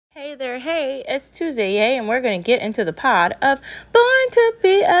Hey there, hey, it's Tuesday, yay, and we're going to get into the pod of Born to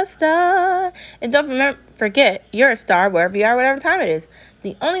Be a Star. And don't forget, you're a star wherever you are, whatever time it is.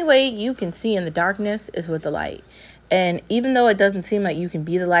 The only way you can see in the darkness is with the light. And even though it doesn't seem like you can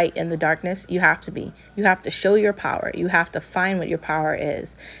be the light in the darkness, you have to be. You have to show your power. You have to find what your power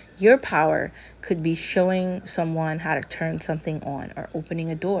is. Your power could be showing someone how to turn something on or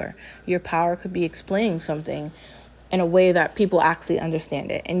opening a door. Your power could be explaining something in a way that people actually understand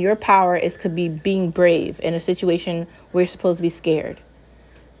it. And your power could be being brave in a situation where you're supposed to be scared.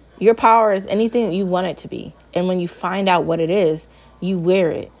 Your power is anything that you want it to be. And when you find out what it is, you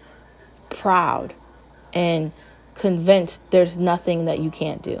wear it proud and convinced there's nothing that you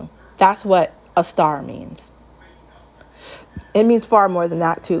can't do. That's what a star means. It means far more than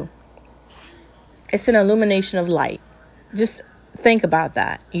that too. It's an illumination of light. Just think about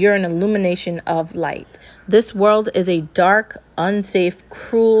that. You're an illumination of light. This world is a dark, unsafe,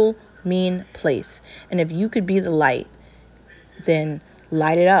 cruel, mean place. And if you could be the light, then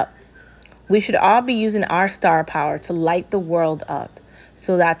light it up. We should all be using our star power to light the world up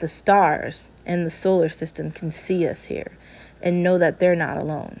so that the stars and the solar system can see us here and know that they're not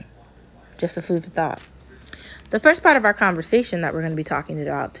alone. Just a food for thought. The first part of our conversation that we're going to be talking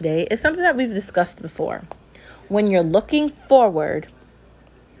about today is something that we've discussed before. When you're looking forward,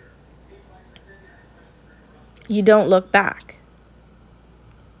 you don't look back.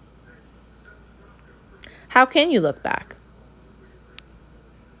 How can you look back?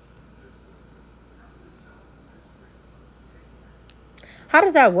 How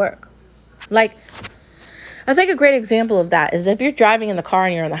does that work? Like, I think a great example of that is if you're driving in the car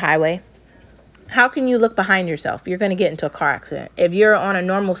and you're on the highway, how can you look behind yourself? You're going to get into a car accident. If you're on a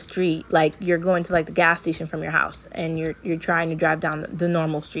normal street, like you're going to like the gas station from your house and you're trying to drive down the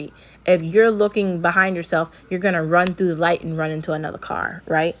normal street. If you're looking behind yourself, you're going to run through the light and run into another car,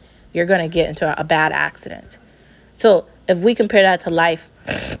 right? You're going to get into a bad accident. So if we compare that to life,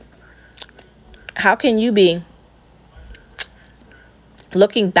 how can you be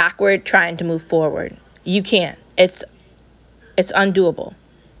looking backward trying to move forward? You can't. It's undoable.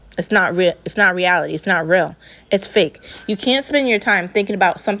 It's not real. It's not reality. It's not real. It's fake. You can't spend your time thinking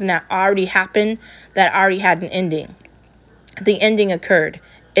about something that already happened, that already had an ending. The ending occurred.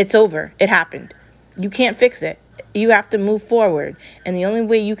 It's over. It happened. You can't fix it. You have to move forward. And the only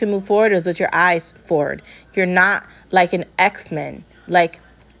way you can move forward is with your eyes forward. You're not like an X-Men. Like,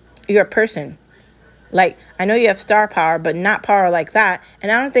 you're a person. Like, I know you have star power, but not power like that.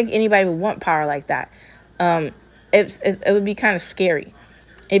 And I don't think anybody would want power like that. It would be kind of scary.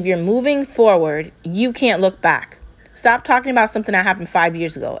 If you're moving forward, you can't look back. Stop talking about something that happened 5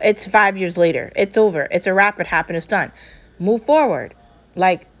 years ago. It's 5 years later. It's over. It's a wrap. It happened. It's done. Move forward.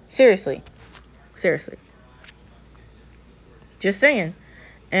 Like, seriously. Seriously. Just saying.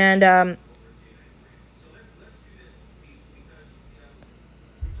 And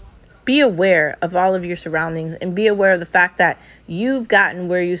be aware of all of your surroundings and be aware of the fact that you've gotten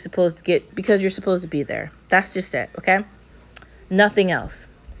where you're supposed to get because you're supposed to be there. That's just it, okay? Nothing else.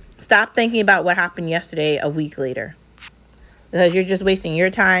 Stop thinking about what happened yesterday a week later. Because you're just wasting your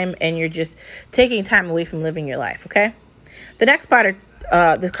time and you're just taking time away from living your life, okay? The next part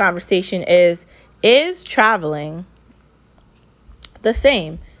of this conversation is traveling the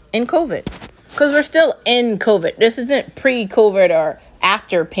same in COVID? Because we're still in COVID. This isn't pre-COVID or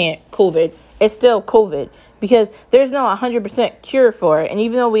after COVID. It's still COVID because there's no 100% cure for it. And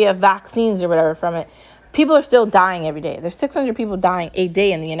even though we have vaccines or whatever from it, people are still dying every day. There's 600 people dying a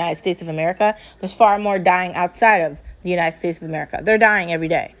day in the United States of America. There's far more dying outside of the United States of America. They're dying every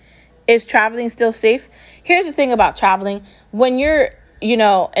day. Is traveling still safe? Here's the thing about traveling. When you're, in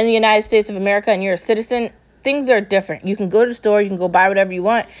the United States of America and you're a citizen, things are different. You can go to the store, you can go buy whatever you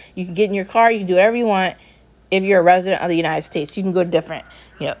want, you can get in your car, you can do whatever you want. If you're a resident of the United States, you can go to different,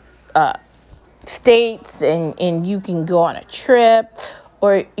 uh, states and you can go on a trip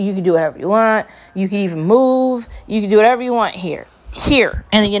or you can do whatever you want. You can even move. You can do whatever you want here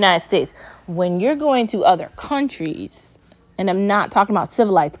in the United States. When you're going to other countries, and I'm not talking about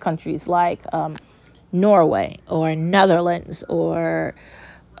civilized countries like Norway or Netherlands or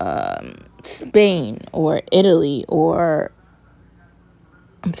Spain or Italy or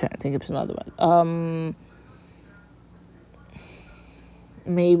I'm trying to think of some other ones.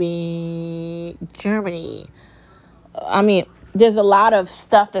 Maybe Germany. I mean, there's a lot of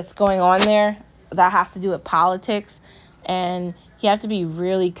stuff that's going on there that has to do with politics, and you have to be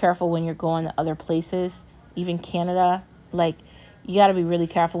really careful when you're going to other places, even Canada. Like, you got to be really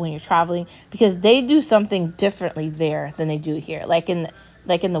careful when you're traveling because they do something differently there than they do here. Like in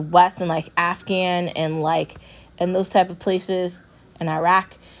the West and like Afghan and like in those type of places in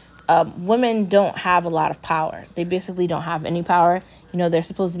Iraq, women don't have a lot of power. They basically don't have any power. They're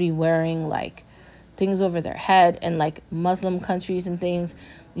supposed to be wearing like things over their head, and like Muslim countries and things,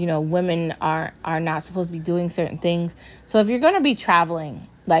 women are not supposed to be doing certain things. So if you're going to be traveling,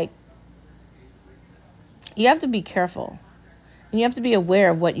 like, you have to be careful, and you have to be aware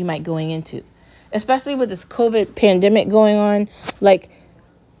of what you might going into, especially with this COVID pandemic going on. Like,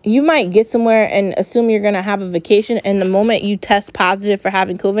 you might get somewhere and assume you're going to have a vacation, and the moment you test positive for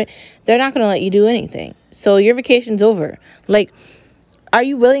having COVID, they're not going to let you do anything. So your vacation's over. Like, are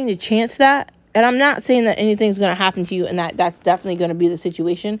you willing to chance that? And I'm not saying that anything's going to happen to you and that's definitely going to be the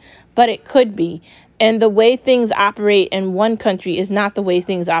situation, but it could be. And the way things operate in one country is not the way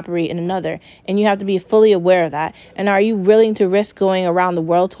things operate in another. And you have to be fully aware of that. And are you willing to risk going around the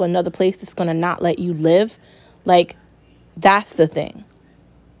world to another place that's going to not let you live? Like, that's the thing.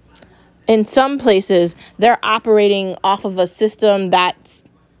 In some places, they're operating off of a system that's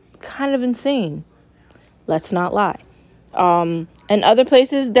kind of insane. Let's not lie. In other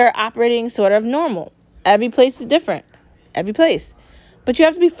places, they're operating sort of normal. Every place is different. Every place. But you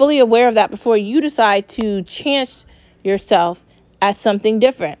have to be fully aware of that before you decide to chance yourself as something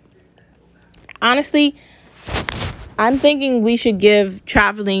different. Honestly, I'm thinking we should give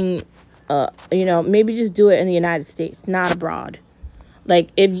traveling, maybe just do it in the United States, not abroad.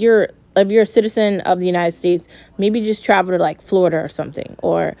 Like, if you're a citizen of the United States, maybe just travel to like Florida or something,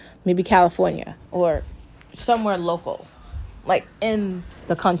 or maybe California, or somewhere local, like in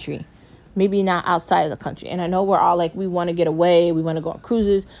the country, maybe not outside of the country. And I know we're all like, we want to get away, we want to go on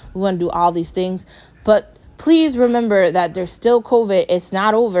cruises, we want to do all these things, but please remember that there's still COVID. It's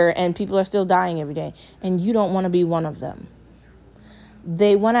not over, and people are still dying every day, and you don't want to be one of them.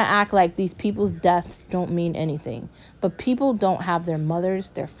 They want to act like these people's deaths don't mean anything. But people don't have their mothers,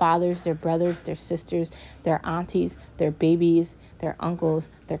 their fathers, their brothers, their sisters, their aunties, their babies, their uncles,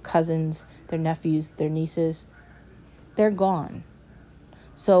 their cousins, their nephews, their nieces. They're gone.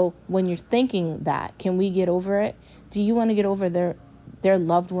 So when you're thinking that, can we get over it? Do you want to get over their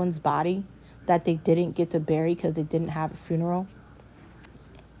loved one's body that they didn't get to bury because they didn't have a funeral?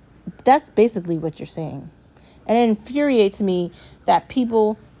 That's basically what you're saying. And it infuriates me that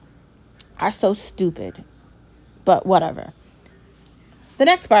people are so stupid. But whatever. The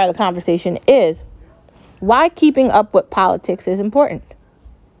next part of the conversation is why keeping up with politics is important.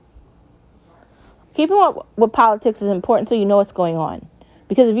 Keeping up with politics is important so you know what's going on.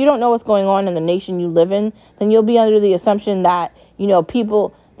 Because if you don't know what's going on in the nation you live in, then you'll be under the assumption that,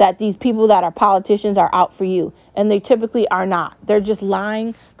 these people that are politicians are out for you. And they typically are not. They're just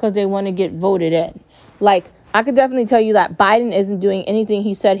lying because they want to get voted in. Like, I could definitely tell you that Biden isn't doing anything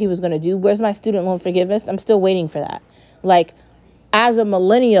he said he was going to do. Where's my student loan forgiveness? I'm still waiting for that. Like, as a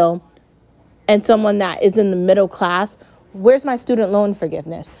millennial and someone that is in the middle class, where's my student loan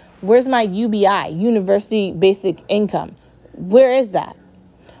forgiveness? Where's my UBI, University Basic Income? Where is that?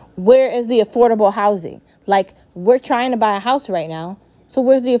 Where is the affordable housing? Like, we're trying to buy a house right now. So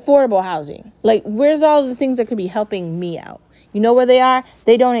where's the affordable housing? Like, where's all the things that could be helping me out? You know where they are?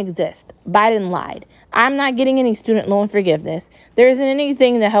 They don't exist. Biden lied. I'm not getting any student loan forgiveness. There isn't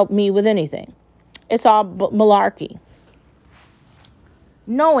anything to help me with anything. It's all malarkey.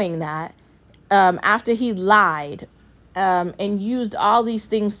 Knowing that, after he lied and used all these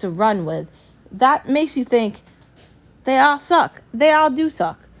things to run with, that makes you think they all suck. They all do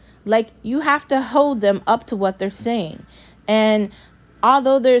suck. Like, you have to hold them up to what they're saying. And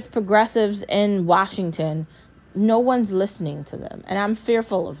although there's progressives in Washington, no one's listening to them. And I'm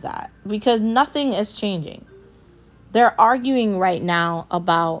fearful of that because nothing is changing. They're arguing right now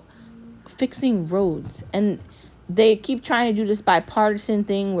about fixing roads, and they keep trying to do this bipartisan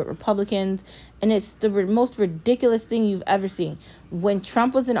thing with Republicans, and it's the most ridiculous thing you've ever seen. When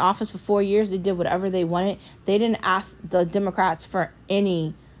Trump was in office for 4 years, they did whatever they wanted. They didn't ask the Democrats for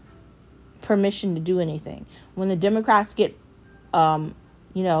any permission to do anything. When the Democrats get when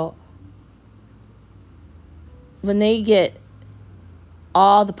they get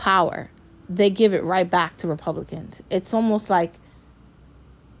all the power, they give it right back to Republicans. It's almost like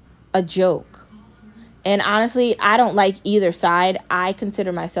a joke. And honestly, I don't like either side. I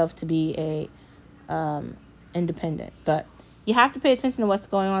consider myself to be a independent. But you have to pay attention to what's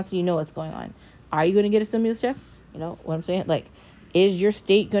going on so you know what's going on. Are you going to get a stimulus check? You know what I'm saying? Like, is your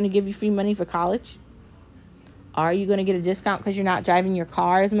state going to give you free money for college? Are you going to get a discount because you're not driving your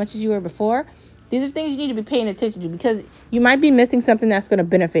car as much as you were before? These are things you need to be paying attention to because you might be missing something that's going to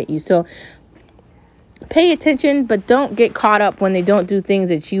benefit you. So pay attention, but don't get caught up when they don't do things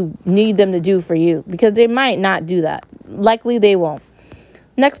that you need them to do for you, because they might not do that. Likely they won't.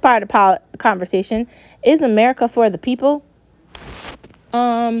 Next part of the conversation, is America for the people?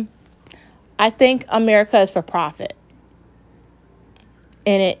 I think America is for profit,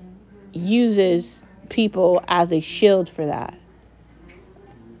 and it uses people as a shield for that.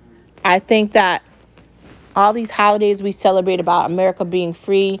 I think that all these holidays we celebrate about America being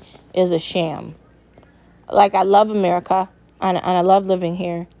free is a sham. Like, I love America, and I love living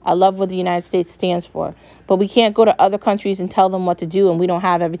here. I love what the United States stands for. But we can't go to other countries and tell them what to do, and we don't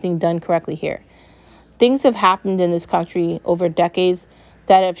have everything done correctly here. Things have happened in this country over decades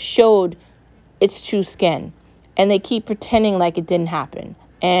that have showed its true skin, and they keep pretending like it didn't happen.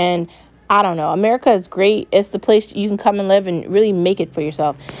 And I don't know, America is great. It's the place you can come and live and really make it for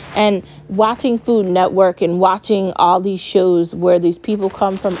yourself. And watching Food Network and watching all these shows where these people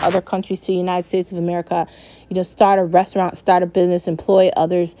come from other countries to the United States of America, start a restaurant, start a business, employ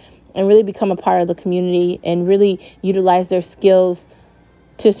others, and really become a part of the community and really utilize their skills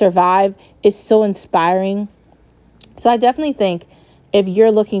to survive is so inspiring. So I definitely think if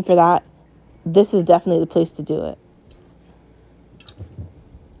you're looking for that, this is definitely the place to do it.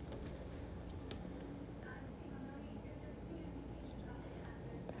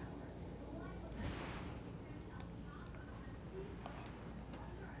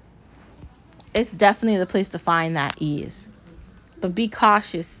 It's definitely the place to find that ease. But be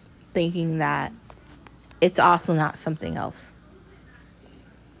cautious thinking that it's also not something else.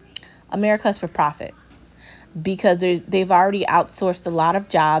 America's for profit because they've already outsourced a lot of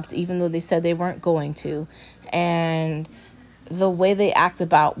jobs, even though they said they weren't going to. And the way they act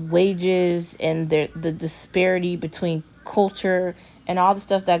about wages and the disparity between culture and all the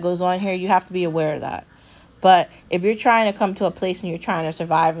stuff that goes on here, you have to be aware of that. But if you're trying to come to a place and you're trying to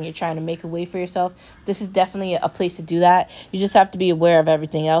survive and you're trying to make a way for yourself, this is definitely a place to do that. You just have to be aware of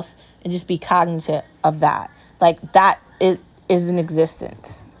everything else and just be cognizant of that. Like, that is in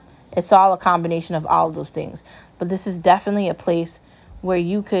existence. It's all a combination of all of those things. But this is definitely a place where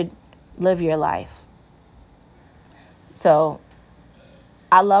you could live your life. So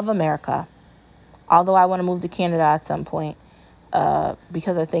I love America, although I want to move to Canada at some point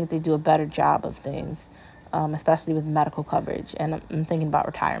because I think they do a better job of things, especially with medical coverage. And I'm thinking about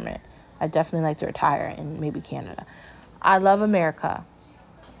retirement. I definitely like to retire in maybe Canada. I love America,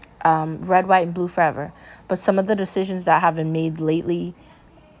 red, white, and blue forever. But some of the decisions that have been made lately,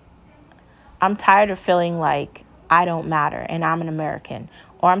 I'm tired of feeling like I don't matter and I'm an American.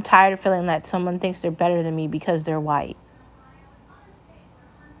 Or I'm tired of feeling that someone thinks they're better than me because they're white.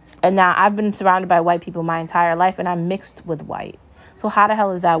 And now I've been surrounded by white people my entire life, and I'm mixed with white. So how the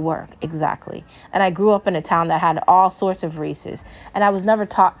hell does that work exactly? And I grew up in a town that had all sorts of races, and I was never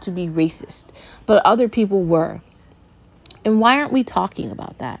taught to be racist, but other people were. And why aren't we talking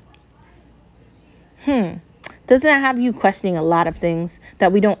about that? Doesn't that have you questioning a lot of things,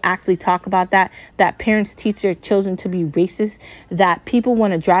 that we don't actually talk about that parents teach their children to be racist, that people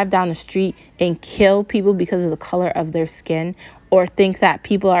want to drive down the street and kill people because of the color of their skin, or think that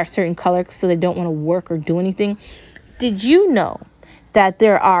people are a certain color so they don't want to work or do anything? Did you know that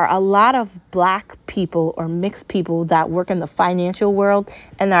there are a lot of black people or mixed people that work in the financial world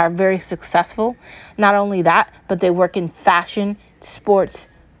and are very successful? Not only that, but they work in fashion, sports,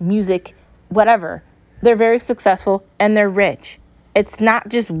 music, whatever. They're very successful and they're rich. It's not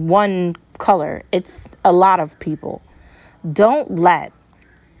just one color. It's a lot of people. Don't let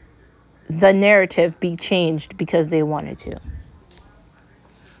the narrative be changed because they wanted to.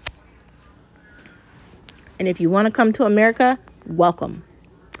 And if you want to come to America, welcome.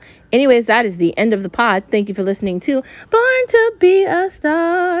 Anyways, that is the end of the pod. Thank you for listening to Born to Be a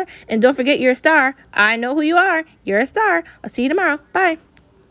Star. And don't forget, you're a star. I know who you are. You're a star. I'll see you tomorrow. Bye.